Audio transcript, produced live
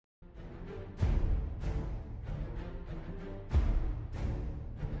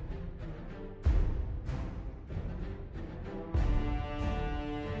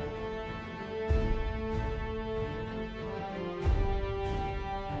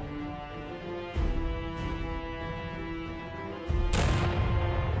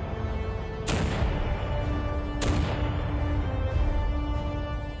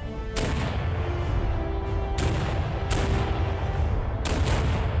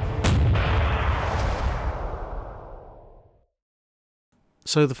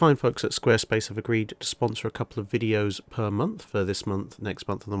So the fine folks at Squarespace have agreed to sponsor a couple of videos per month for this month, next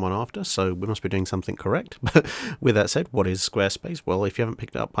month, and the one after, so we must be doing something correct. But with that said, what is Squarespace? Well, if you haven't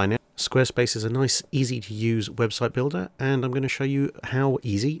picked it up by now, Squarespace is a nice, easy-to-use website builder, and I'm going to show you how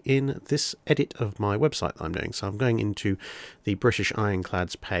easy in this edit of my website that I'm doing. So I'm going into the British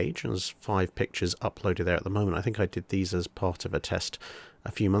Ironclads page, and there's 5 pictures uploaded there at the moment. I think I did these as part of a test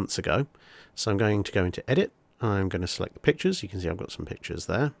a few months ago. So I'm going to go into Edit. I'm going to select the pictures. You can see I've got some pictures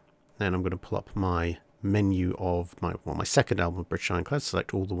there. Then I'm going to pull up my menu of my second album of British Ironclads,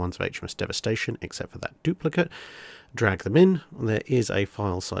 select all the ones of HMS Devastation except for that duplicate, drag them in. There is a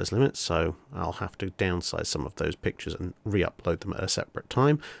file size limit, so I'll have to downsize some of those pictures and re-upload them at a separate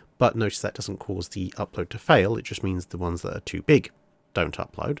time. But notice that doesn't cause the upload to fail, it just means the ones that are too big don't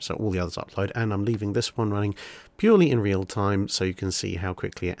upload, so all the others upload, and I'm leaving this one running purely in real time so you can see how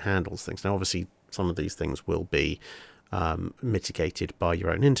quickly it handles things. Now obviously some of these things will be mitigated by your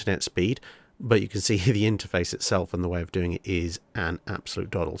own internet speed, but you can see the interface itself and the way of doing it is an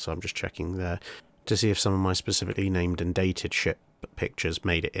absolute doddle. So I'm just checking there to see if some of my specifically named and dated ship pictures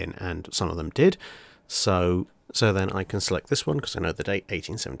made it in, and some of them did. So then I can select this one because I know the date,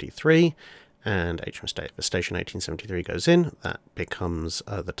 1873, and HMS Devastation 1873 goes in. That becomes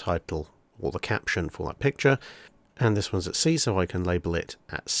the title or the caption for that picture. And this one's at sea, so I can label it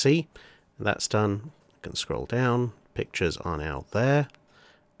at sea. That's done. I can scroll down. Pictures are now there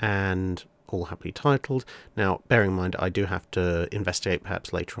and all happily titled. Now, bearing in mind, I do have to investigate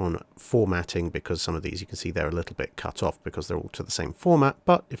perhaps later on formatting, because some of these you can see they're a little bit cut off because they're all to the same format.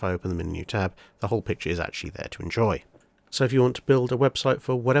 But if I open them in a new tab, the whole picture is actually there to enjoy. So if you want to build a website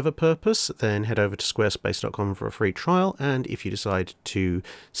for whatever purpose, then head over to squarespace.com for a free trial. And if you decide to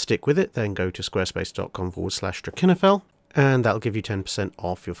stick with it, then go to squarespace.com/Drachinifel. And that'll give you 10%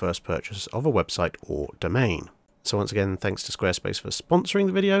 off your first purchase of a website or domain. So once again, thanks to Squarespace for sponsoring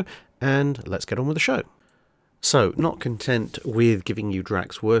the video, and let's get on with the show. So, not content with giving you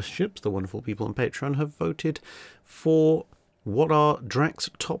Drach's worst ships, the wonderful people on Patreon have voted for what are Drach's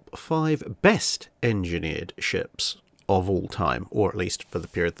top 5 best engineered ships of all time, or at least for the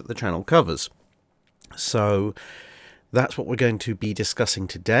period that the channel covers. So that's what we're going to be discussing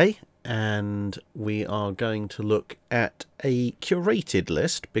today, and we are going to look at a curated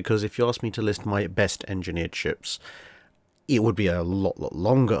list, because if you ask me to list my best engineered ships, it would be a lot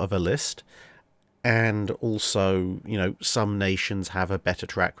longer of a list. And also, you know, some nations have a better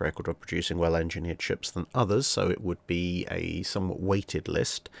track record of producing well-engineered ships than others, so it would be a somewhat weighted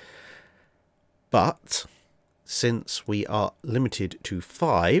list. But since we are limited to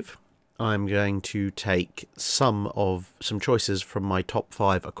 5, I'm going to take some choices from my top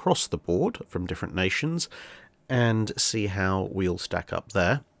 5 across the board from different nations and see how we'll stack up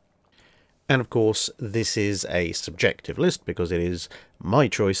there. And of course, this is a subjective list because it is my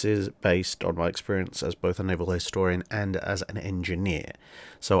choices based on my experience as both a naval historian and as an engineer.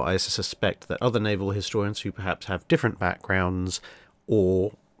 So I suspect that other naval historians who perhaps have different backgrounds,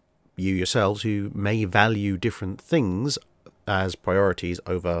 or you yourselves who may value different things as priorities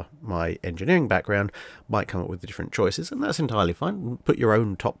over my engineering background, might come up with different choices, and that's entirely fine. Put your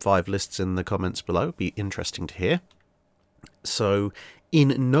own top 5 lists in the comments below. It'd be interesting to hear. So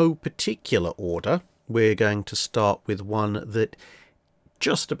in no particular order, we're going to start with one that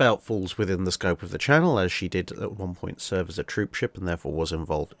just about falls within the scope of the channel, as she did at one point serve as a troop ship and therefore was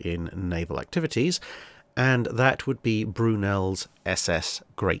involved in naval activities, and that would be Brunel's SS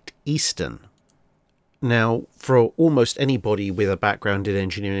Great Eastern. Now, for almost anybody with a background in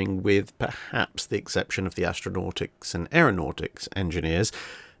engineering, with perhaps the exception of the astronautics and aeronautics engineers,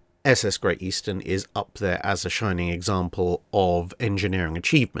 SS Great Eastern is up there as a shining example of engineering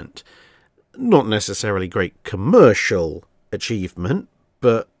achievement. Not necessarily great commercial achievement,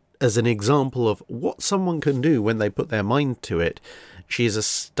 but as an example of what someone can do when they put their mind to it, she is a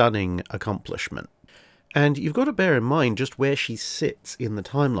stunning accomplishment. And you've got to bear in mind just where she sits in the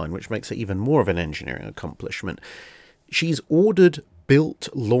timeline, which makes her even more of an engineering accomplishment. She's ordered, built,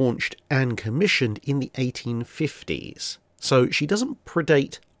 launched, and commissioned in the 1850s. So she doesn't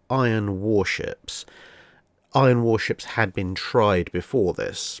predate iron warships. Iron warships had been tried before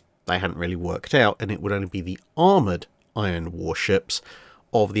this. They hadn't really worked out, and it would only be the armoured iron warships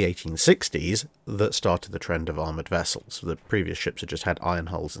of the 1860s that started the trend of armoured vessels. The previous ships had just had iron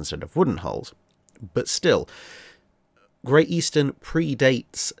hulls instead of wooden hulls. But still, Great Eastern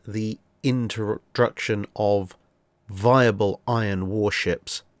predates the introduction of viable iron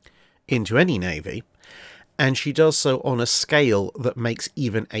warships into any navy, and she does so on a scale that makes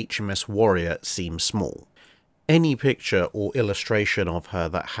even HMS Warrior seem small. Any picture or illustration of her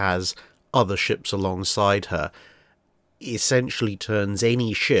that has other ships alongside her essentially turns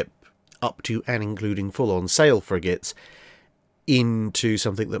any ship, up to and including full-on sail frigates, into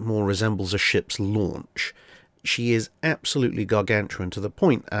something that more resembles a ship's launch. She is absolutely gargantuan, to the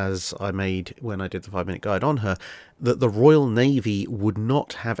point, as I made when I did the 5-minute guide on her, that the Royal Navy would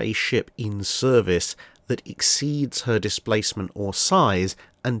not have a ship in service that exceeds her displacement or size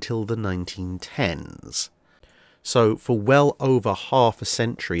until the 1910s. So for well over half a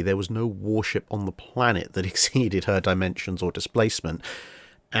century, there was no warship on the planet that exceeded her dimensions or displacement.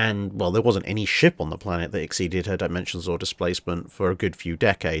 And, well, there wasn't any ship on the planet that exceeded her dimensions or displacement for a good few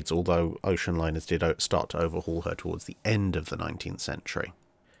decades, although ocean liners did start to overhaul her towards the end of the 19th century.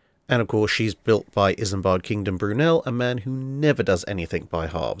 And, of course, she's built by Isambard Kingdom Brunel, a man who never does anything by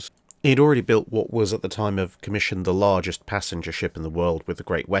halves. He'd already built what was at the time of commission the largest passenger ship in the world with the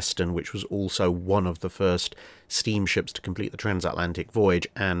Great Western, which was also one of the first steamships to complete the transatlantic voyage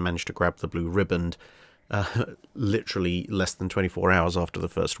and managed to grab the blue ribbon literally less than 24 hours after the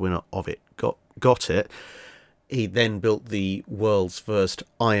first winner of it got it. He then built the world's first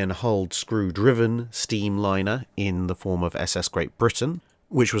iron-hulled, screw-driven steamliner in the form of SS Great Britain,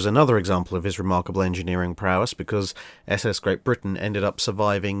 which was another example of his remarkable engineering prowess, because SS Great Britain ended up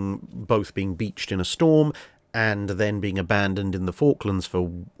surviving both being beached in a storm and then being abandoned in the Falklands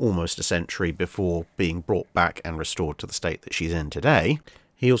for almost a century before being brought back and restored to the state that she's in today.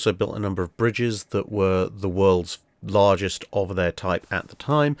 He also built a number of bridges that were the world's largest of their type at the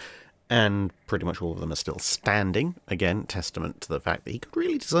time, and pretty much all of them are still standing. Again, testament to the fact that he could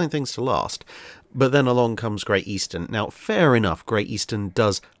really design things to last. But then along comes Great Eastern. Now, fair enough, Great Eastern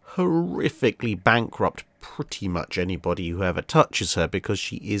does horrifically bankrupt pretty much anybody who ever touches her, because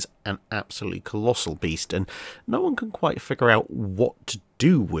she is an absolutely colossal beast, and no one can quite figure out what to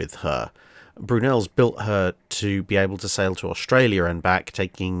do with her. Brunel's built her to be able to sail to Australia and back,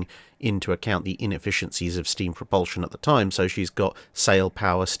 taking into account the inefficiencies of steam propulsion at the time. So she's got sail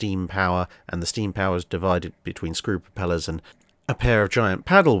power, steam power, and the steam power is divided between screw propellers and a pair of giant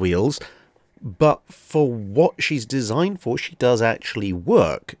paddle wheels. But for what she's designed for, she does actually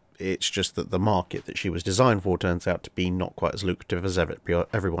work. It's just that the market that she was designed for turns out to be not quite as lucrative as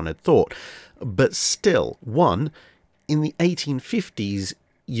everyone had thought. But still, in the 1850s,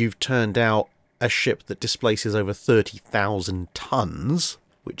 you've turned out a ship that displaces over 30,000 tons,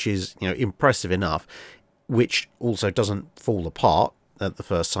 which is, impressive enough, which also doesn't fall apart at the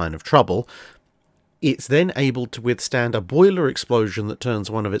first sign of trouble. It's then able to withstand a boiler explosion that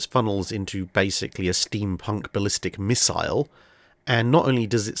turns one of its funnels into basically a steampunk ballistic missile. And not only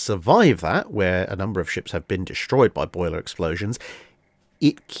does it survive that, where a number of ships have been destroyed by boiler explosions,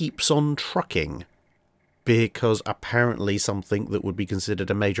 it keeps on trucking. Because apparently something that would be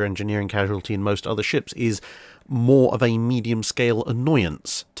considered a major engineering casualty in most other ships is more of a medium-scale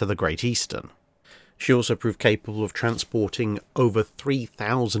annoyance to the Great Eastern. She also proved capable of transporting over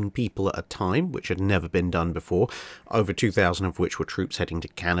 3,000 people at a time, which had never been done before, over 2,000 of which were troops heading to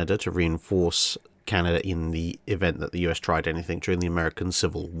Canada to reinforce Canada in the event that the US tried anything during the American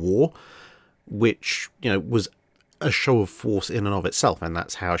Civil War, which, was a show of force in and of itself, and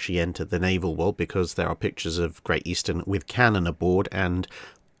that's how she entered the naval world, because there are pictures of Great Eastern with cannon aboard, and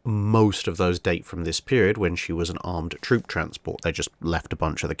most of those date from this period when she was an armed troop transport. They just left a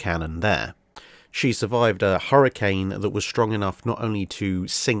bunch of the cannon there. She survived a hurricane that was strong enough not only to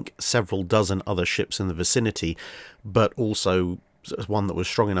sink several dozen other ships in the vicinity, but also one that was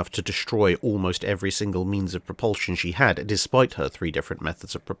strong enough to destroy almost every single means of propulsion she had, despite her 3 different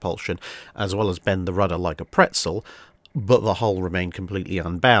methods of propulsion, as well as bend the rudder like a pretzel, but the hull remained completely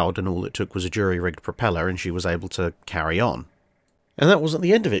unbowed, and all it took was a jury-rigged propeller, and she was able to carry on. And that wasn't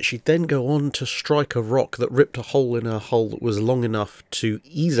the end of it. She'd then go on to strike a rock that ripped a hole in her hull that was long enough to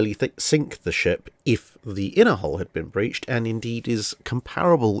easily sink the ship if the inner hull had been breached, and indeed is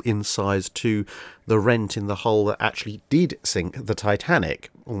comparable in size to the rent in the hull that actually did sink the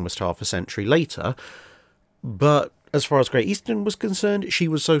Titanic almost half a century later. But as far as Great Eastern was concerned, she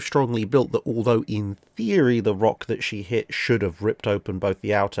was so strongly built that although in theory the rock that she hit should have ripped open both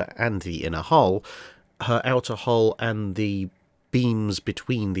the outer and the inner hull, her outer hull and the beams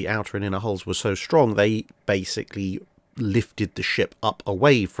between the outer and inner hulls were so strong they basically lifted the ship up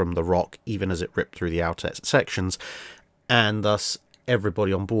away from the rock even as it ripped through the outer sections, and thus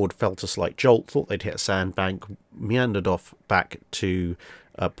everybody on board felt a slight jolt, thought they'd hit a sandbank, meandered off back to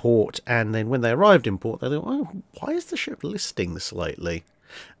port, and then when they arrived in port they thought, oh, why is the ship listing slightly?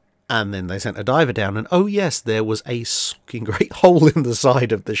 And then they sent a diver down, and oh yes, there was a socking great hole in the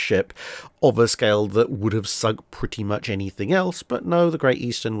side of the ship of a scale that would have sunk pretty much anything else, but no, the Great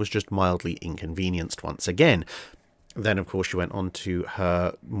Eastern was just mildly inconvenienced once again. Then, of course, she went on to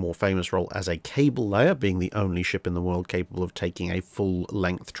her more famous role as a cable layer, being the only ship in the world capable of taking a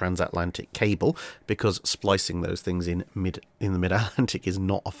full-length transatlantic cable, because splicing those things in the mid-Atlantic is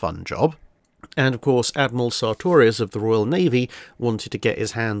not a fun job. And, of course, Admiral Sartorius of the Royal Navy wanted to get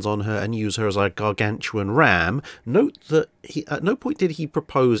his hands on her and use her as a gargantuan ram. Note that at no point did he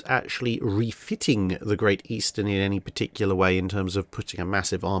propose actually refitting the Great Eastern in any particular way in terms of putting a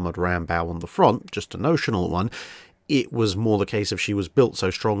massive armoured ram bow on the front, just a notional one. It was more the case of she was built so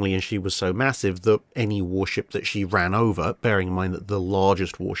strongly and she was so massive that any warship that she ran over, bearing in mind that the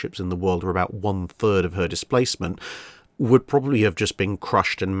largest warships in the world were about 1/3 of her displacement, would probably have just been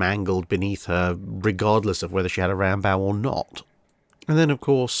crushed and mangled beneath her, regardless of whether she had a ram bow or not. And then, of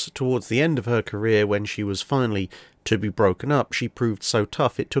course, towards the end of her career, when she was finally to be broken up, she proved so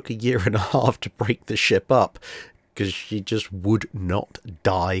tough it took a year and a half to break the ship up, because she just would not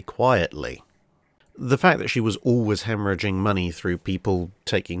die quietly. The fact that she was always hemorrhaging money through people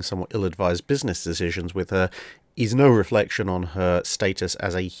taking somewhat ill-advised business decisions with her is no reflection on her status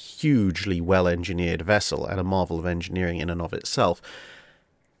as a hugely well-engineered vessel and a marvel of engineering in and of itself.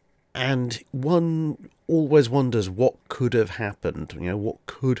 And one always wonders what could have happened, what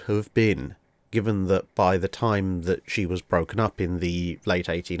could have been, given that by the time that she was broken up in the late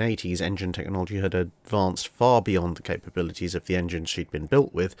 1880s, engine technology had advanced far beyond the capabilities of the engines she'd been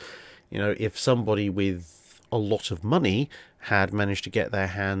built with. If somebody with a lot of money had managed to get their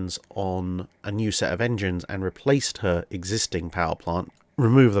hands on a new set of engines and replaced her existing power plant,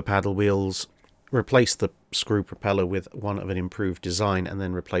 remove the paddle wheels, replace the screw propeller with one of an improved design, and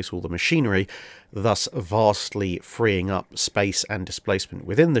then replace all the machinery, thus vastly freeing up space and displacement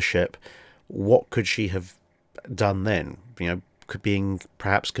within the ship, what could she have done then? Could being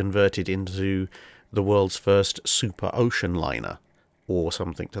perhaps converted into the world's first super ocean liner, or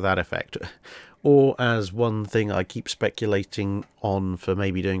something to that effect. Or, as one thing I keep speculating on for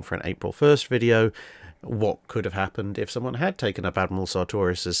maybe doing for an April 1st video, what could have happened if someone had taken up Admiral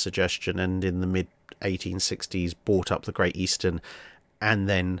Sartorius's suggestion and in the mid-1860s bought up the Great Eastern, and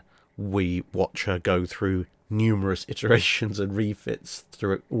then we watch her go through numerous iterations and refits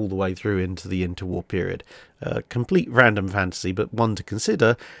through it all the way through into the interwar period. Complete random fantasy, but one to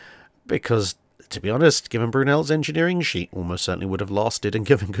consider, because to be honest, given Brunel's engineering, she almost certainly would have lasted and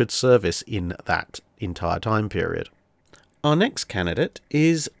given good service in that entire time period. Our next candidate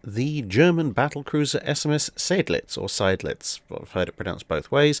is the German battlecruiser SMS Seydlitz, or Seydlitz. I've heard it pronounced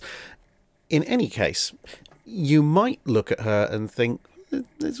both ways. In any case, you might look at her and think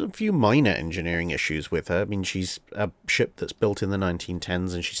there's a few minor engineering issues with her. I mean, she's a ship that's built in the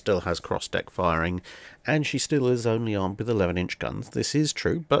 1910s and she still has cross-deck firing, and she still is only armed with 11-inch guns. This is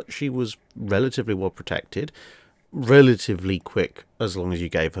true, but she was relatively well protected, relatively quick as long as you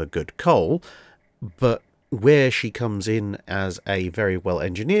gave her good coal. But where she comes in as a very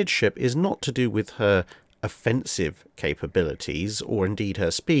well-engineered ship is not to do with her offensive capabilities or indeed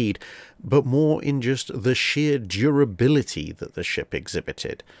her speed, but more in just the sheer durability that the ship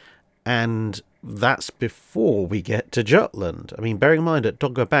exhibited. And that's before we get to Jutland. I mean, bearing in mind at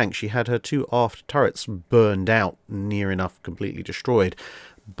Dogger Bank she had her 2 aft turrets burned out, near enough completely destroyed,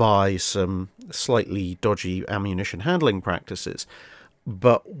 by some slightly dodgy ammunition handling practices.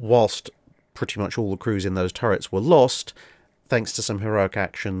 But whilst pretty much all the crews in those turrets were lost, thanks to some heroic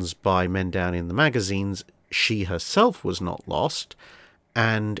actions by men down in the magazines, she herself was not lost,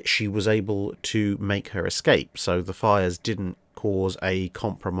 and she was able to make her escape. So the fires didn't cause a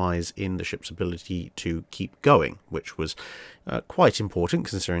compromise in the ship's ability to keep going, which was quite important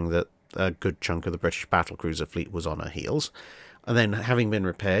considering that a good chunk of the British battlecruiser fleet was on her heels. And then, having been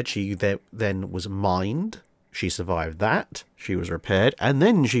repaired, she then was mined. She survived that. She was repaired, and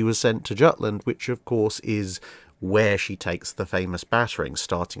then she was sent to Jutland, which of course is where she takes the famous battering,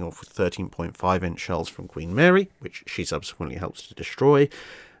 starting off with 13.5-inch shells from Queen Mary, which she subsequently helps to destroy.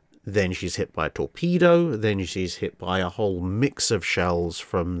 Then she's hit by a torpedo. Then she's hit by a whole mix of shells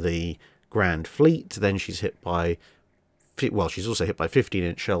from the Grand Fleet. Then she's hit by, she's also hit by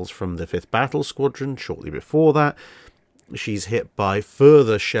 15-inch shells from the 5th Battle Squadron shortly before that. She's hit by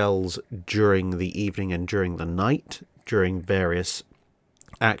further shells during the evening and during the night, during various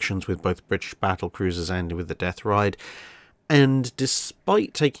actions with both British battlecruisers and with the Death Ride. And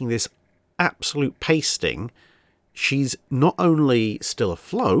despite taking this absolute pasting, she's not only still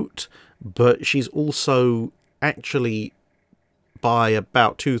afloat, but she's also actually, by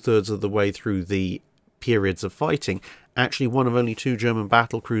about 2/3 of the way through the periods of fighting, actually one of only 2 German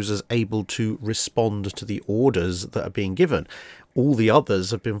battlecruisers able to respond to the orders that are being given. All the others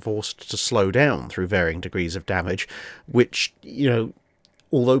have been forced to slow down through varying degrees of damage, which,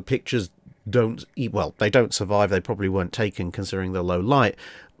 although pictures they don't survive. They probably weren't taken considering the low light,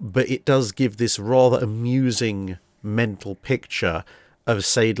 but it does give this rather amusing mental picture of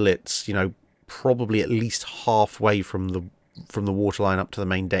Seydlitz, probably at least halfway from the waterline up to the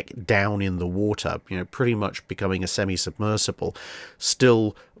main deck, down in the water, pretty much becoming a semi-submersible,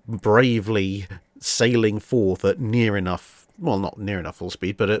 still bravely sailing forth at near enough, well, not near enough full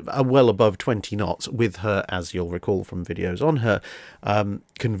speed, but at well above 20 knots, with her, as you'll recall from videos on her,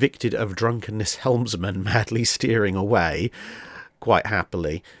 convicted of drunkenness helmsman madly steering away quite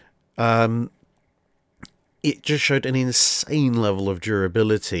happily. It just showed an insane level of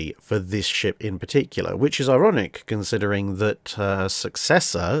durability for this ship in particular, which is ironic considering that her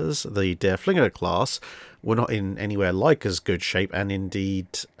successors, the Der Flinger class, were not in anywhere like as good shape, and indeed,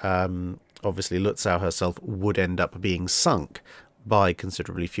 obviously Lutzow herself would end up being sunk by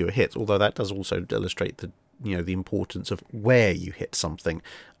considerably fewer hits, although that does also illustrate the importance of where you hit something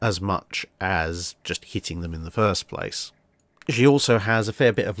as much as just hitting them in the first place. She also has a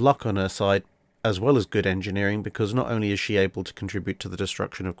fair bit of luck on her side, as well as good engineering, because not only is she able to contribute to the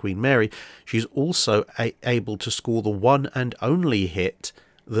destruction of Queen Mary, she's also able to score the one and only hit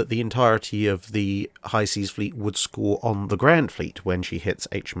that the entirety of the High Seas Fleet would score on the Grand Fleet when she hits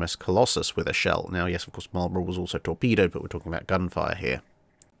HMS Colossus with a shell. Now, yes, of course, Marlborough was also torpedoed, but we're talking about gunfire here.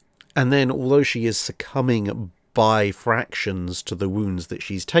 And then, although she is succumbing by fractions to the wounds that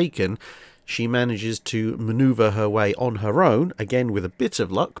she's taken, she manages to manoeuvre her way on her own, again with a bit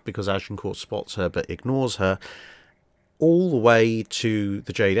of luck, because Agincourt spots her but ignores her, all the way to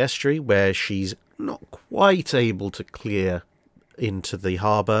the Jade Estuary, where she's not quite able to clear into the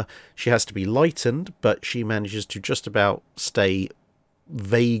harbour. She has to be lightened, but she manages to just about stay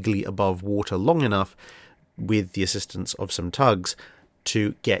vaguely above water long enough, with the assistance of some tugs,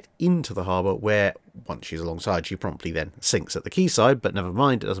 to get into the harbour, where, once she's alongside, she promptly then sinks at the quayside, but never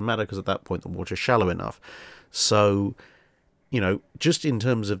mind, it doesn't matter, because at that point the water's shallow enough. So, just in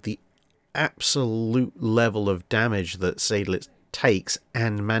terms of the absolute level of damage that Seydlitz takes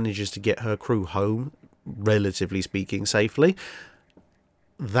and manages to get her crew home, relatively speaking, safely,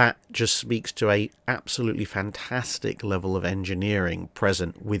 that just speaks to a absolutely fantastic level of engineering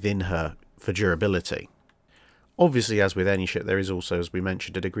present within her for durability. Obviously, as with any ship, there is also, as we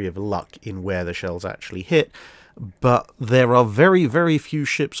mentioned, a degree of luck in where the shells actually hit, but there are very, very few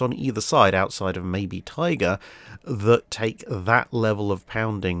ships on either side, outside of maybe Tiger, that take that level of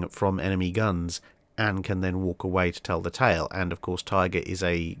pounding from enemy guns and can then walk away to tell the tale. And of course, Tiger is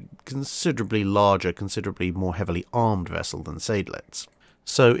a considerably larger, considerably more heavily armed vessel than Seydlitz.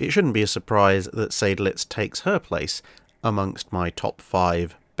 So it shouldn't be a surprise that Seydlitz takes her place amongst my top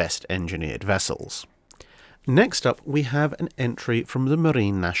 5 best engineered vessels. Next up, we have an entry from the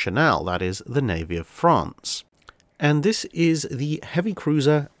Marine Nationale, that is, the Navy of France. And this is the heavy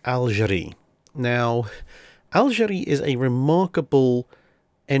cruiser Algerie. Now, Algerie is a remarkable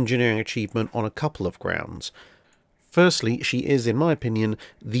engineering achievement on a couple of grounds. Firstly, she is, in my opinion,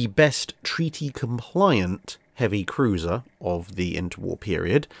 the best treaty-compliant heavy cruiser of the interwar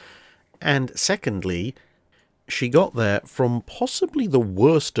period. And secondly, she got there from possibly the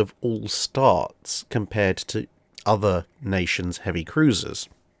worst of all starts compared to other nations' heavy cruisers.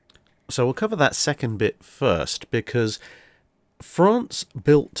 So we'll cover that second bit first, because France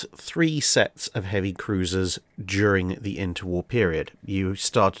built 3 sets of heavy cruisers during the interwar period. You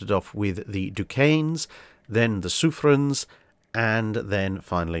started off with the Duquesnes, then the Suffrens, and then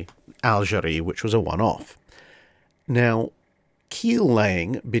finally Algerie, which was a one-off. Now, keel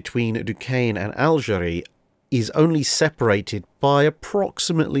laying between Duquesne and Algerie is only separated by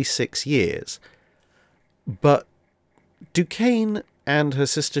approximately 6 years. But Duquesne and her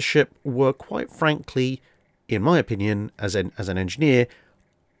sister ship were, quite frankly, in my opinion, as an engineer,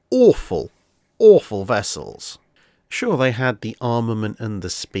 awful vessels. Sure, they had the armament and the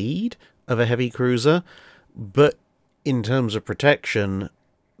speed of a heavy cruiser, but in terms of protection,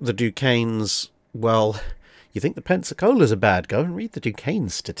 the Duquesnes, well, you think the Pensacola's a bad, go and read the Duquesne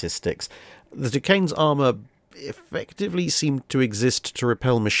statistics. The Duquesne's armour effectively seemed to exist to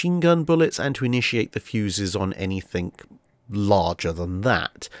repel machine gun bullets and to initiate the fuses on anything larger than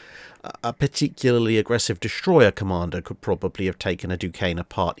that. A particularly aggressive destroyer commander could probably have taken a Duquesne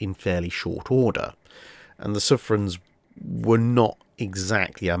apart in fairly short order, and the Suffrens were not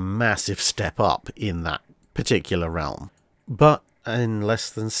exactly a massive step up in that particular realm. But in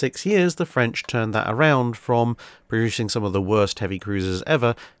less than 6 years, the French turned that around from producing some of the worst heavy cruisers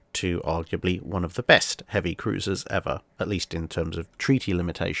ever to arguably one of the best heavy cruisers ever, at least in terms of treaty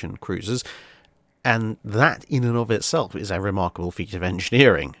limitation cruisers. And that in and of itself is a remarkable feat of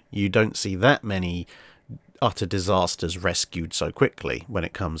engineering. You don't see that many utter disasters rescued so quickly when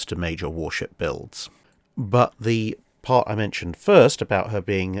it comes to major warship builds. But the part I mentioned first about her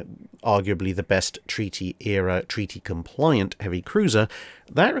being arguably the best treaty-era, treaty-compliant heavy cruiser,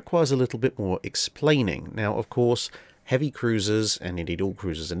 that requires a little bit more explaining. Now, of course, heavy cruisers, and indeed all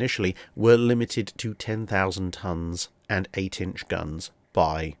cruisers initially, were limited to 10,000 tons and 8-inch guns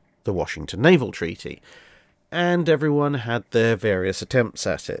by the Washington Naval Treaty. And everyone had their various attempts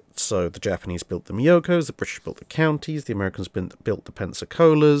at it. So the Japanese built the Miyokos, the British built the Counties, the Americans built the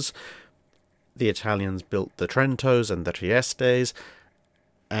Pensacola's, the Italians built the Trentos and the Triestes,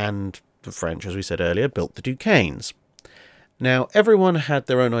 and the French, as we said earlier, built the Duquesnes. Now, everyone had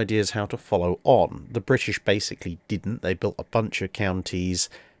their own ideas how to follow on. The British basically didn't. They built a bunch of counties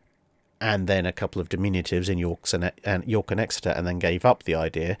and then a couple of diminutives in York and Exeter, and then gave up the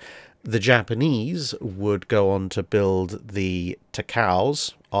idea. The Japanese would go on to build the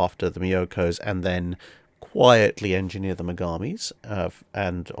Takaos after the Miyokos, and then quietly engineer the Megamis,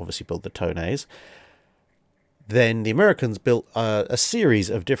 and obviously build the Toneis. Then the Americans built a series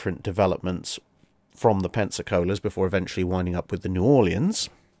of different developments from the Pensacola's before eventually winding up with the New Orleans.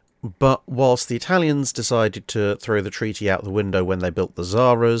 But whilst the Italians decided to throw the treaty out the window when they built the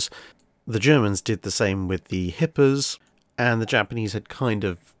Zaras, the Germans did the same with the Hippas, and the Japanese had kind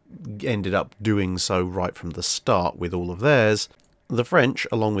of ended up doing so right from the start with all of theirs. The French,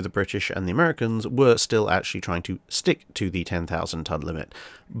 along with the British and the Americans, were still actually trying to stick to the 10,000 ton limit.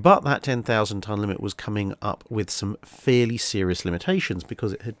 But that 10,000 ton limit was coming up with some fairly serious limitations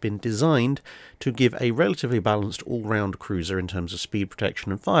because it had been designed to give a relatively balanced all-round cruiser in terms of speed,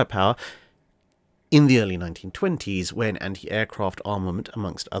 protection and firepower in the early 1920s, when anti-aircraft armament,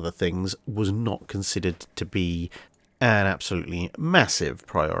 amongst other things, was not considered to be an absolutely massive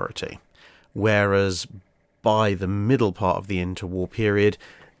priority. Whereas by the middle part of the interwar period,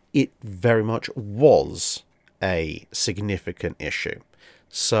 it very much was a significant issue.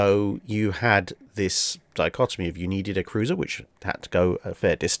 So you had this dichotomy of you needed a cruiser which had to go a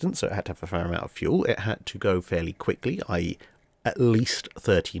fair distance, so it had to have a fair amount of fuel. It had to go fairly quickly, i.e. at least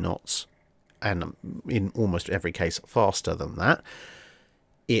 30 knots, and in almost every case faster than that.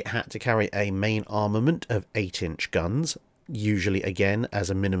 It had to carry a main armament of 8-inch guns, usually again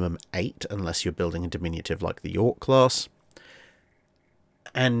as a minimum 8, unless you're building a diminutive like the York class.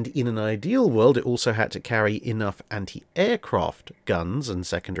 And in an ideal world, it also had to carry enough anti-aircraft guns and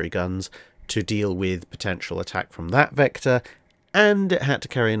secondary guns to deal with potential attack from that vector, and it had to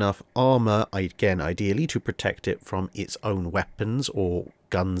carry enough armour, again ideally, to protect it from its own weapons or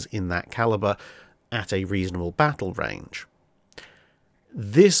guns in that calibre at a reasonable battle range.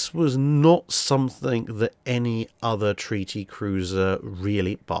 This was not something that any other treaty cruiser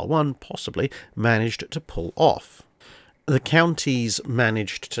really, bar one possibly, managed to pull off. The Counties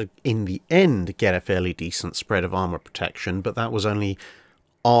managed to, in the end, get a fairly decent spread of armour protection, but that was only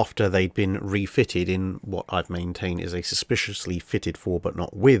after they'd been refitted in what I've maintained is a suspiciously fitted for but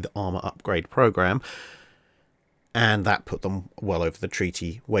not with armour upgrade program, and that put them well over the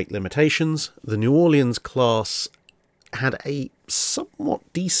treaty weight limitations. The New Orleans class had a somewhat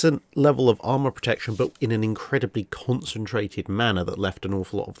decent level of armour protection, but in an incredibly concentrated manner that left an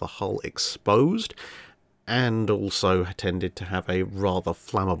awful lot of the hull exposed, and also tended to have a rather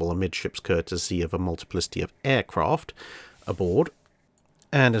flammable amidships courtesy of a multiplicity of aircraft aboard.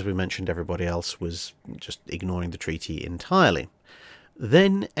 And as we mentioned, everybody else was just ignoring the treaty entirely.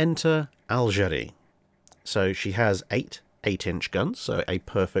 Then enter Algerie. So she has 8-inch guns, so a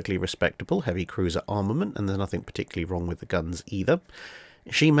perfectly respectable heavy cruiser armament, and there's nothing particularly wrong with the guns either.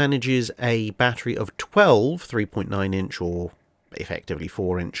 She manages a battery of 12 3.9-inch or effectively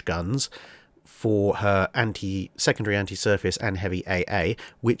 4-inch guns for her secondary anti-surface and heavy AA,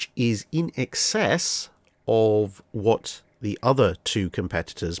 which is in excess of what the other two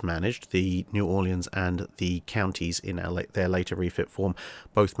competitors managed, the New Orleans and the Counties in their later refit form,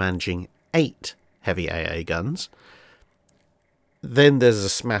 both managing 8 heavy AA guns. Then there's a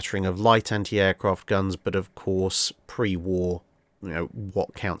smattering of light anti-aircraft guns, but of course, pre-war,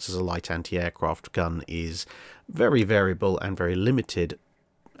 what counts as a light anti-aircraft gun is very variable and very limited,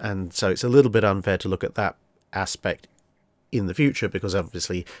 and so it's a little bit unfair to look at that aspect in the future, because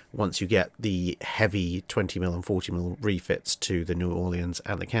obviously once you get the heavy 20mm and 40mm refits to the New Orleans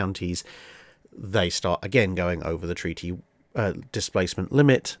and the Counties, they start again going over the treaty displacement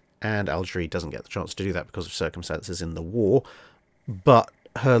limit, and Algerie doesn't get the chance to do that because of circumstances in the war. But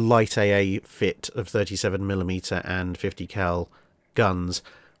her light AA fit of 37mm and 50 cal guns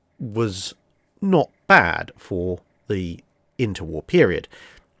was not bad for the interwar period.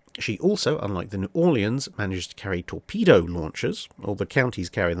 She also, unlike the New Orleans, managed to carry torpedo launchers, or the counties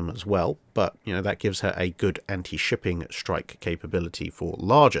carry them as well, but that gives her a good anti-shipping strike capability for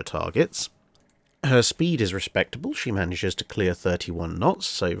larger targets. Her speed is respectable. She manages to clear 31 knots,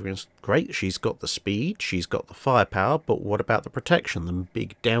 so great. She's got the speed, she's got the firepower, but what about the protection, the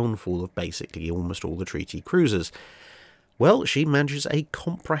big downfall of basically almost all the treaty cruisers? Well, she manages a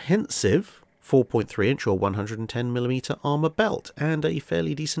comprehensive 4.3-inch or 110mm armour belt, and a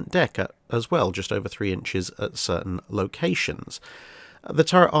fairly decent deck as well, just over 3 inches at certain locations. The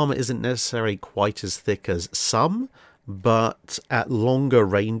turret armour isn't necessarily quite as thick as some, but at longer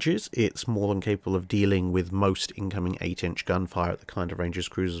ranges it's more than capable of dealing with most incoming 8-inch gunfire at the kind of ranges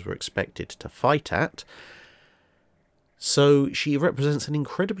cruisers were expected to fight at. So she represents an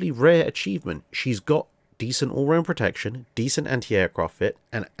incredibly rare achievement. She's got decent all-round protection, decent anti-aircraft fit,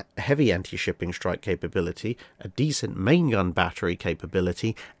 and heavy anti-shipping strike capability, a decent main gun battery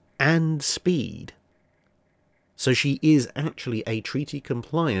capability, and speed. So she is actually a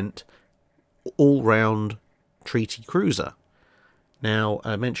treaty-compliant, all-round treaty cruiser. Now,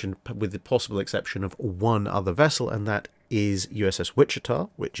 I mentioned with the possible exception of one other vessel, and that is USS Wichita,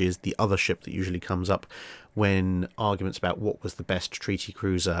 which is the other ship that usually comes up when arguments about what was the best treaty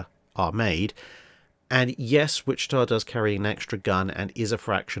cruiser are made. And yes, Wichita does carry an extra gun and is a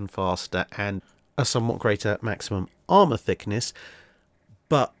fraction faster and a somewhat greater maximum armour thickness,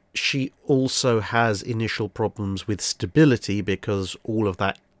 but she also has initial problems with stability because all of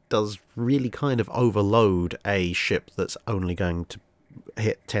that does really kind of overload a ship that's only going to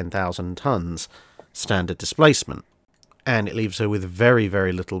hit 10,000 tons standard displacement. And it leaves her with very,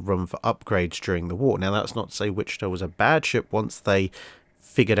 very little room for upgrades during the war. Now, that's not to say Wichita was a bad ship once they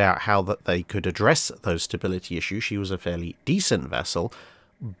figured out how that they could address those stability issues. She was a fairly decent vessel,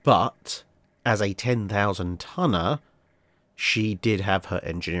 but as a 10,000 tonner, she did have her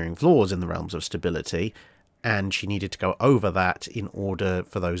engineering flaws in the realms of stability, and she needed to go over that in order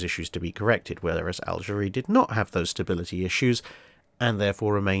for those issues to be corrected, whereas Algerie did not have those stability issues, and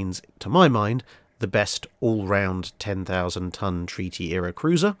therefore remains, to my mind, the best all-round 10,000 ton treaty-era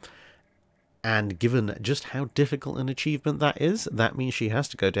cruiser. And given just how difficult an achievement that is, that means she has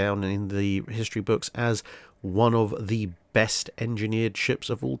to go down in the history books as one of the best engineered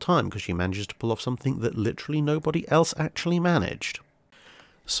ships of all time, because she manages to pull off something that literally nobody else actually managed.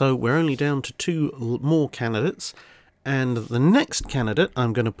 So we're only down to 2 more candidates, and the next candidate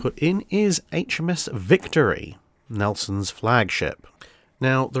I'm going to put in is HMS Victory, Nelson's flagship.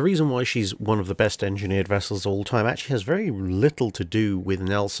 Now, the reason why she's one of the best engineered vessels of all time actually has very little to do with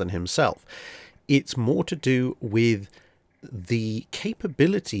Nelson himself. It's more to do with the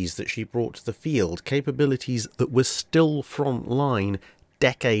capabilities that she brought to the field, capabilities that were still front line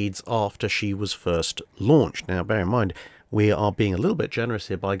decades after she was first launched. Now, bear in mind, we are being a little bit generous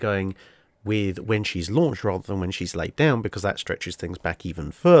here by going with when she's launched rather than when she's laid down, because that stretches things back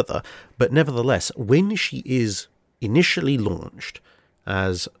even further. But nevertheless, when she is initially launched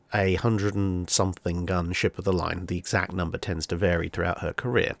as a 100-and-something gun ship of the line, the exact number tends to vary throughout her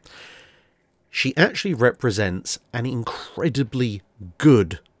career, she actually represents an incredibly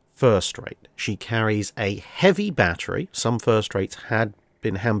good first rate. She carries a heavy battery. Some first rates had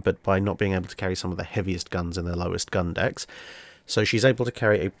been hampered by not being able to carry some of the heaviest guns in their lowest gun decks. So she's able to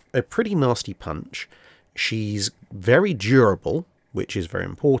carry a pretty nasty punch. She's very durable, which is very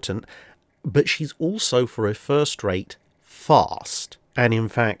important, but she's also, for a first rate, fast. And in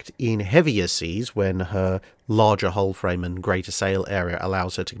fact, in heavier seas, when her larger hull frame and greater sail area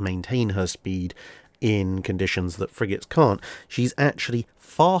allows her to maintain her speed in conditions that frigates can't, she's actually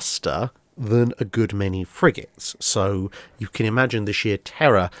faster than a good many frigates. So you can imagine the sheer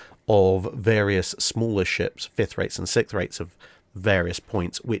terror of various smaller ships, 5th rates and 6th rates of various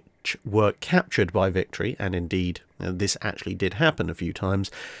points, which were captured by Victory, and indeed this actually did happen a few times.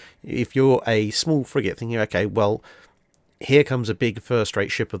 If you're a small frigate thinking, okay, well, here comes a big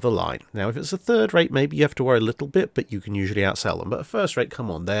first-rate ship of the line. Now, if it's a third-rate, maybe you have to worry a little bit, but you can usually outsell them. But a first-rate,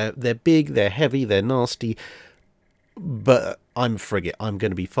 come on, they're big, they're heavy, they're nasty, but I'm a frigate, I'm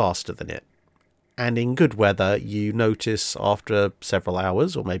going to be faster than it. And in good weather, you notice after several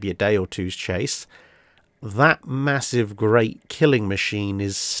hours, or maybe a day or two's chase, that massive, great killing machine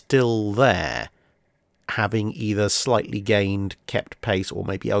is still there, having either slightly gained, kept pace, or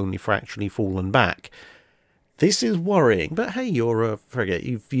maybe only fractionally fallen back. This is worrying, but hey, you're a frigate.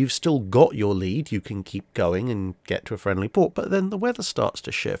 You've still got your lead. You can keep going and get to a friendly port, but then the weather starts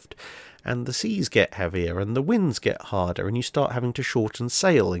to shift, and the seas get heavier, and the winds get harder, and you start having to shorten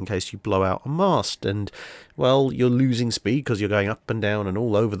sail in case you blow out a mast, and, well, you're losing speed because you're going up and down and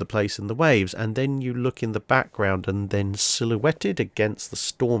all over the place in the waves, and then you look in the background, and then silhouetted against the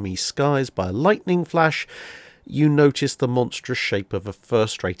stormy skies by a lightning flash, you notice the monstrous shape of a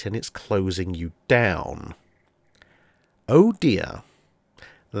first rate, and it's closing you down. Oh dear.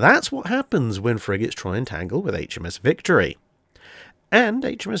 That's what happens when frigates try and tangle with HMS Victory. And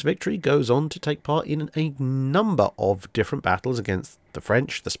HMS Victory goes on to take part in a number of different battles against the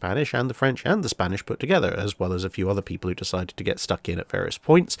French, the Spanish, and the French and the Spanish put together, as well as a few other people who decided to get stuck in at various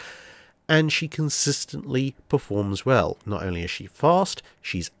points. And she consistently performs well. Not only is she fast,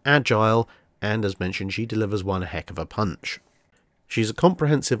 she's agile, and as mentioned, she delivers one heck of a punch. She's a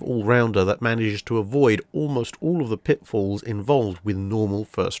comprehensive all-rounder that manages to avoid almost all of the pitfalls involved with normal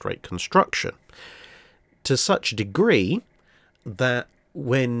first-rate construction. To such a degree that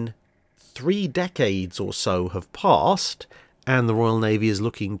when 3 decades or so have passed and the Royal Navy is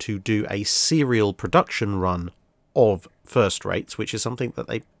looking to do a serial production run of first rates, which is something that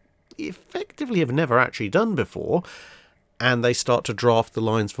they effectively have never actually done before, and they start to draft the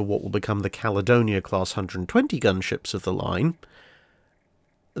lines for what will become the Caledonia-class 120 gunships of the line,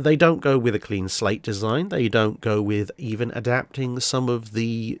 they don't go with a clean slate design. They don't go with even adapting some of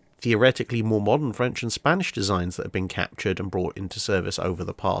the theoretically more modern French and Spanish designs that have been captured and brought into service over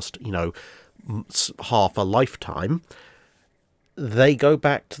the past, half a lifetime. They go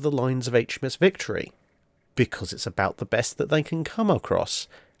back to the lines of HMS Victory because it's about the best that they can come across,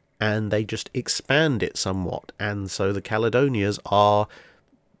 and they just expand it somewhat. And so the Caledonias are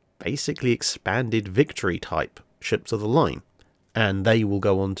basically expanded Victory type ships of the line. And they will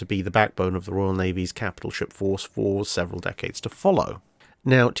go on to be the backbone of the Royal Navy's capital ship force for several decades to follow.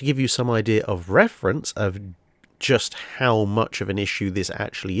 Now, to give you some idea of reference of just how much of an issue this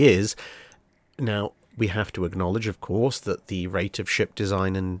actually is, now, we have to acknowledge, of course, that the rate of ship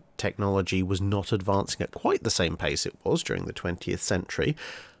design and technology was not advancing at quite the same pace it was during the 20th century,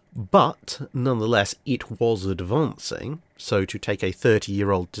 but nonetheless, it was advancing, so to take a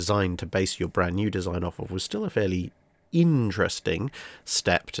 30-year-old design to base your brand new design off of was still a fairly interesting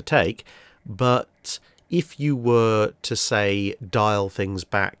step to take. But if you were to, say, dial things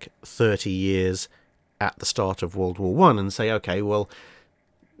back 30 years at the start of World War I and say, okay, well,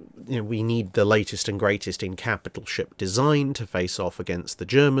 we need the latest and greatest in capital ship design to face off against the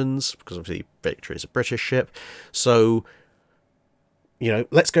Germans, because obviously Victory is a British ship, so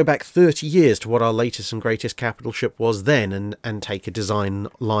let's go back 30 years to what our latest and greatest capital ship was then and take a design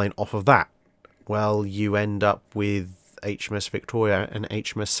line off of that. Well, you end up with HMS Victoria and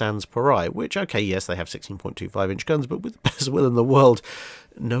HMS Sans Pareil, which, okay, yes, they have 16.25-inch guns, but with the best will in the world,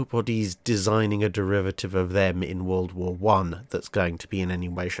 nobody's designing a derivative of them in World War I that's going to be in any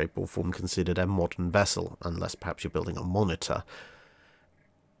way, shape or form considered a modern vessel, unless perhaps you're building a monitor.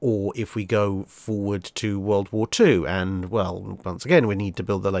 Or if we go forward to World War II, and, well, once again, we need to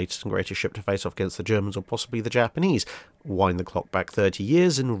build the latest and greatest ship to face off against the Germans or possibly the Japanese. Wind the clock back 30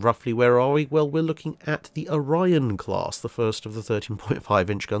 years, and roughly where are we? Well, we're looking at the Orion class, the first of the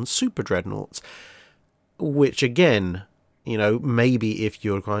 13.5-inch gun super dreadnoughts, which, again, maybe if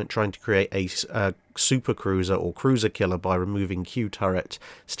you're trying to create a super cruiser or cruiser killer by removing Q turret,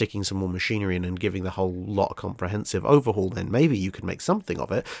 sticking some more machinery in and giving the whole lot a comprehensive overhaul, then maybe you could make something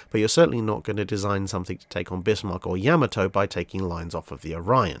of it, but you're certainly not going to design something to take on Bismarck or Yamato by taking lines off of the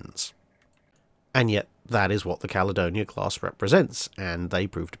Orions. And yet that is what the Caledonia class represents, and they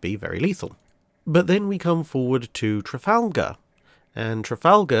prove to be very lethal. But then we come forward to Trafalgar, and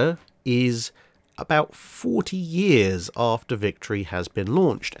Trafalgar is about 40 years after Victory has been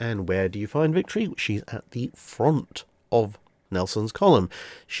launched. And where do you find Victory? She's at the front of Nelson's column.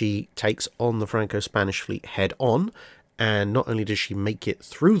 She takes on the Franco-Spanish fleet head on, and not only does she make it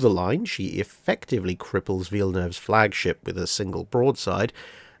through the line, she effectively cripples Villeneuve's flagship with a single broadside,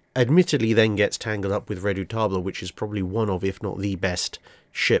 admittedly then gets tangled up with Redoutable, which is probably one of, if not the best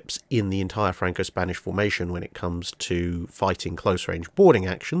ships in the entire Franco-Spanish formation when it comes to fighting close-range boarding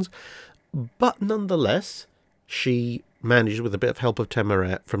actions. But nonetheless, she manages, with a bit of help from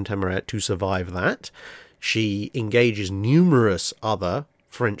Temeraire, to survive that. She engages numerous other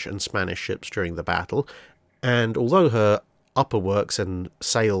French and Spanish ships during the battle, and although her upper works and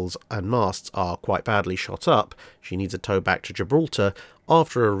sails and masts are quite badly shot up, she needs a tow back to Gibraltar.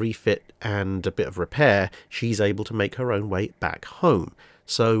 After a refit and a bit of repair, she's able to make her own way back home.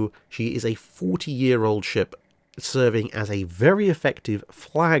 So she is a 40-year-old ship serving as a very effective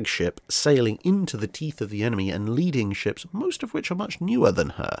flagship, sailing into the teeth of the enemy and leading ships, most of which are much newer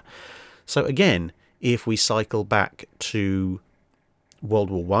than her. So again, if we cycle back to World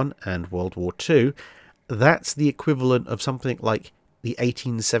War One and World War Two, that's the equivalent of something like the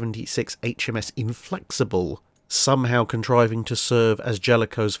 1876 HMS Inflexible somehow contriving to serve as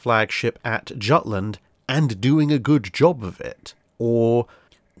Jellicoe's flagship at Jutland and doing a good job of it. Or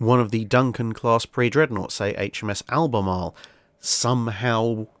one of the Duncan-class pre-dreadnoughts, say HMS Albemarle,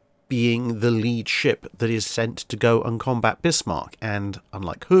 somehow being the lead ship that is sent to go and combat Bismarck. And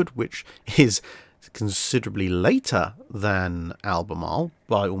unlike Hood, which is considerably later than Albemarle,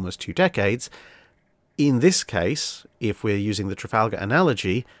 by almost 2 decades, in this case, if we're using the Trafalgar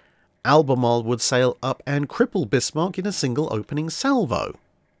analogy, Albemarle would sail up and cripple Bismarck in a single opening salvo.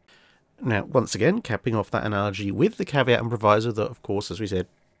 Now, once again, capping off that analogy with the caveat and proviso that, of course, as we said,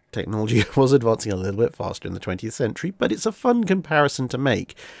 technology was advancing a little bit faster in the 20th century, but it's a fun comparison to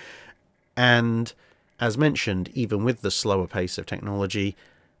make. And, as mentioned, even with the slower pace of technology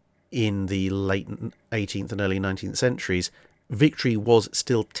in the late 18th and early 19th centuries, Victory was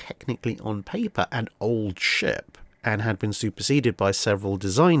still technically on paper an old ship, and had been superseded by several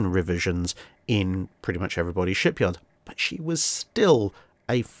design revisions in pretty much everybody's shipyard. But she was still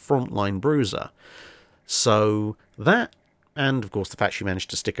a frontline bruiser. So that, and of course the fact she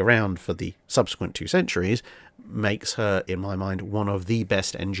managed to stick around for the subsequent 2 centuries, makes her, in my mind, one of the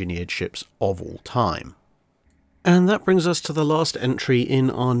best engineered ships of all time. And that brings us to the last entry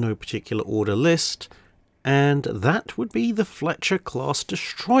in our no particular order list, and that would be the Fletcher-class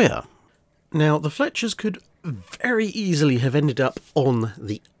destroyer. Now, the Fletchers could very easily have ended up on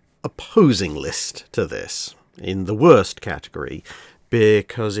the opposing list to this, in the worst category,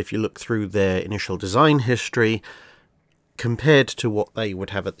 because if you look through their initial design history, compared to what they would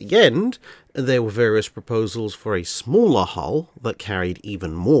have at the end, there were various proposals for a smaller hull that carried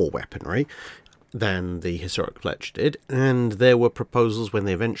even more weaponry than the historic Fletcher did, and there were proposals when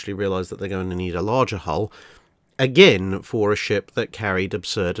they eventually realised that they're going to need a larger hull, again for a ship that carried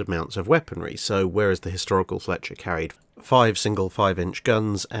absurd amounts of weaponry. So whereas the historical Fletcher carried 5 single 5-inch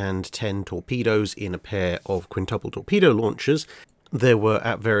guns and 10 torpedoes in a pair of quintuple torpedo launchers, there were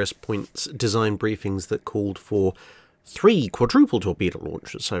at various points design briefings that called for 3 quadruple torpedo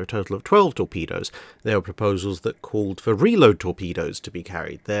launchers, so a total of 12 torpedoes. There were proposals that called for reload torpedoes to be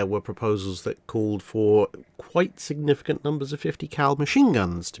carried. There were proposals that called for quite significant numbers of 50 cal machine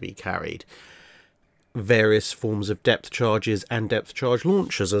guns to be carried. Various forms of depth charges and depth charge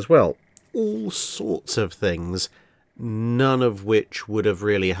launchers as well. All sorts of things, none of which would have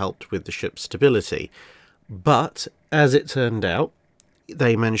really helped with the ship's stability. But, as it turned out,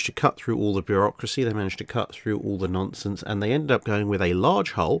 they managed to cut through all the bureaucracy, they managed to cut through all the nonsense, and they ended up going with a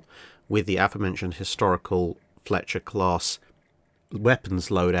large hull with the aforementioned historical Fletcher-class weapons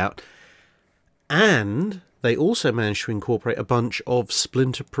loadout, and they also managed to incorporate a bunch of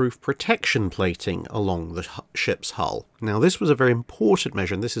splinter-proof protection plating along the ship's hull. Now, this was a very important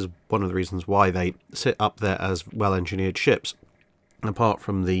measure, and this is one of the reasons why they sit up there as well-engineered ships, apart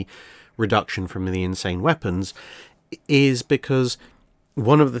from the reduction from the insane weapons, is because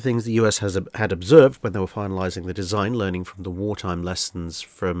one of the things the US had observed when they were finalising the design, learning from the wartime lessons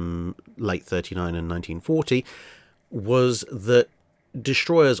from late 39 and 1940, was that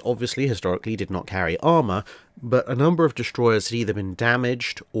destroyers obviously historically did not carry armour, but a number of destroyers had either been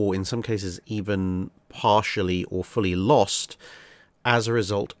damaged or in some cases even partially or fully lost as a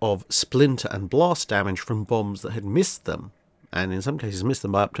result of splinter and blast damage from bombs that had missed them, and in some cases missed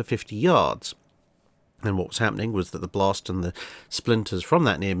them by up to 50 yards. And what was happening was that the blast and the splinters from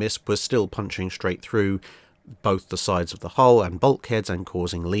that near miss were still punching straight through both the sides of the hull and bulkheads and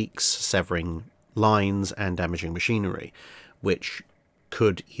causing leaks, severing lines and damaging machinery, which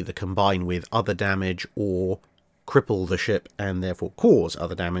could either combine with other damage or cripple the ship and therefore cause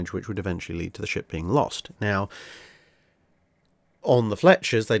other damage, which would eventually lead to the ship being lost. Now, on the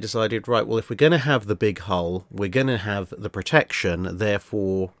Fletchers, they decided, right, well, if we're going to have the big hull, we're going to have the protection,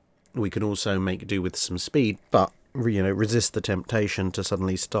 therefore we can also make do with some speed, but, resist the temptation to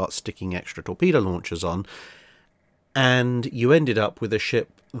suddenly start sticking extra torpedo launchers on. And you ended up with a ship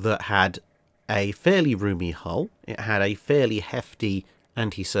that had a fairly roomy hull. It had a fairly hefty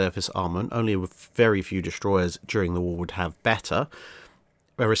anti-surface armament. Only very few destroyers during the war would have better.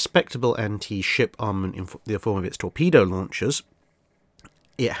 A respectable anti-ship armament in the form of its torpedo launchers.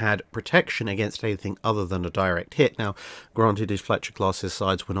 It had protection against anything other than a direct hit. Now, granted, his Fletcher-class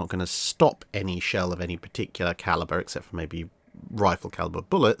sides were not going to stop any shell of any particular caliber, except for maybe rifle-caliber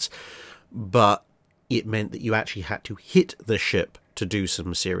bullets, but it meant that you actually had to hit the ship to do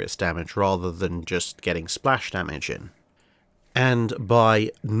some serious damage rather than just getting splash damage in. And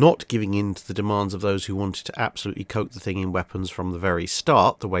by not giving in to the demands of those who wanted to absolutely coat the thing in weapons from the very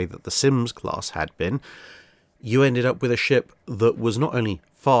start, the way that the Sims class had been, you ended up with a ship that was not only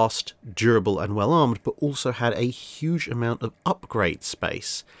fast, durable and well armed, but also had a huge amount of upgrade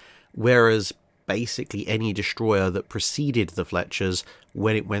space, whereas basically any destroyer that preceded the Fletchers,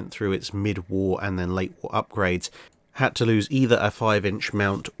 when it went through its mid-war and then late-war upgrades, had to lose either a 5-inch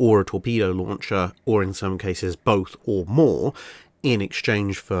mount or a torpedo launcher, or in some cases both or more, in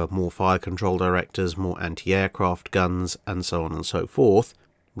exchange for more fire control directors, more anti-aircraft guns, and so on and so forth,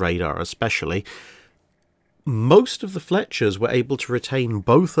 radar especially. Most of the Fletchers were able to retain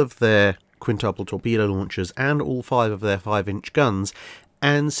both of their quintuple torpedo launchers and all 5 of their 5-inch guns,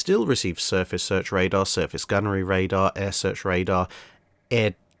 and still receive surface search radar, surface gunnery radar, air search radar,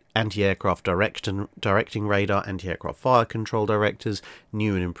 anti-aircraft directing radar, anti-aircraft fire control directors,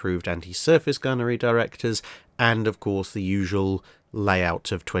 new and improved anti-surface gunnery directors, and of course the usual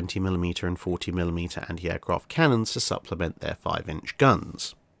layout of 20mm and 40mm anti-aircraft cannons to supplement their 5-inch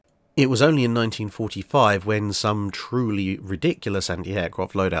guns. It was only in 1945, when some truly ridiculous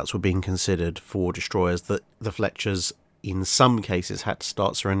anti-aircraft loadouts were being considered for destroyers, that the Fletchers in some cases had to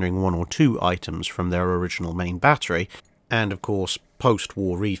start surrendering 1 or 2 items from their original main battery, and of course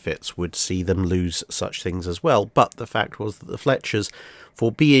post-war refits would see them lose such things as well. But the fact was that the Fletchers,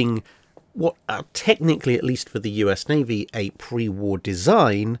 for being what are technically, at least for the US Navy, a pre-war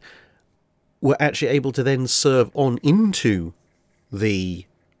design, were actually able to then serve on into the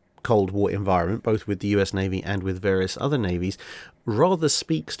Cold War environment, both with the US Navy and with various other navies, rather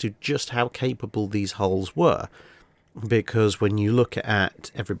speaks to just how capable these hulls were. Because when you look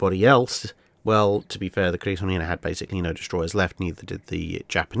at everybody else, well, to be fair, the Kriegsmarine had basically no destroyers left, neither did the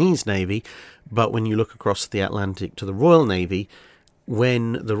Japanese Navy, but when you look across the Atlantic to the Royal Navy,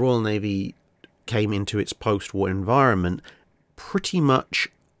 when the Royal Navy came into its post-war environment, pretty much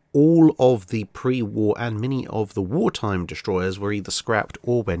all of the pre-war and many of the wartime destroyers were either scrapped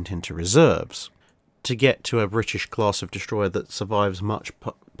or went into reserves. To get to a British class of destroyer that survives much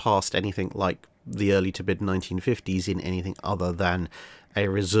past anything like the early to mid-1950s in anything other than a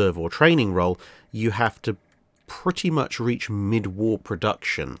reserve or training role, you have to pretty much reach mid-war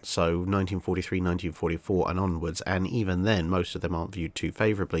production, so 1943, 1944 and onwards, and even then most of them aren't viewed too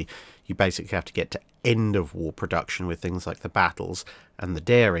favourably. You basically have to get to end of war production with things like the Battles and the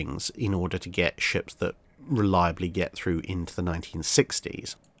Darings in order to get ships that reliably get through into the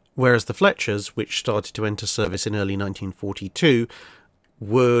 1960s. Whereas the Fletchers, which started to enter service in early 1942,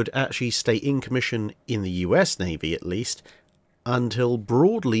 would actually stay in commission in the US Navy at least until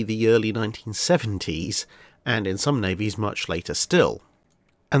broadly the early 1970s, and in some navies much later still.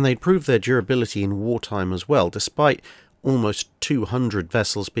 And they'd proved their durability in wartime as well. Despite almost 200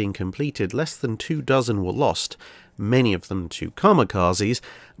 vessels being completed, less than 24 were lost, many of them to kamikazes,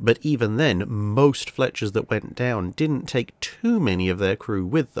 but even then, most Fletchers that went down didn't take too many of their crew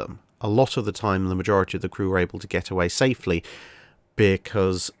with them. A lot of the time, the majority of the crew were able to get away safely,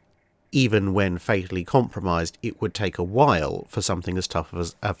 because even when fatally compromised, it would take a while for something as tough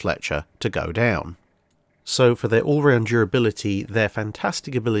as a Fletcher to go down. So for their all-round durability, their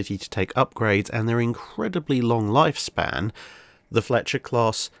fantastic ability to take upgrades, and their incredibly long lifespan, the Fletcher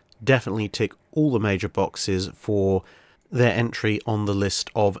class definitely tick all the major boxes for their entry on the list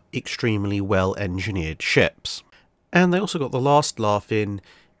of extremely well-engineered ships. And they also got the last laugh in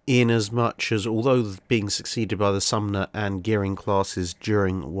as much as, although being succeeded by the Sumner and Gearing classes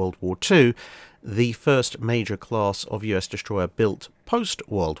during World War II, the first major class of US destroyer built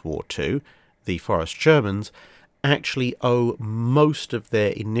post-World War II, the Forrest Shermans, actually owe most of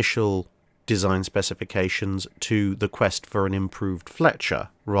their initial design specifications to the quest for an improved Fletcher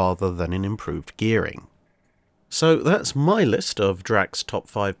rather than an improved Gearing. So that's my list of Drach's top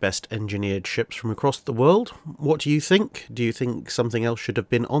 5 best engineered ships from across the world. What do you think? Do you think something else should have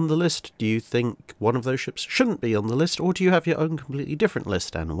been on the list? Do you think one of those ships shouldn't be on the list? Or do you have your own completely different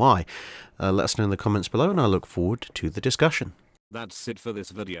list, and why? Let us know in the comments below, and I look forward to the discussion. That's it for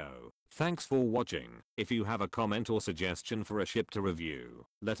this video. Thanks for watching. If you have a comment or suggestion for a ship to review,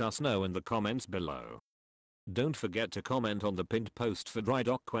 let us know in the comments below. Don't forget to comment on the pinned post for dry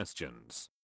dock questions.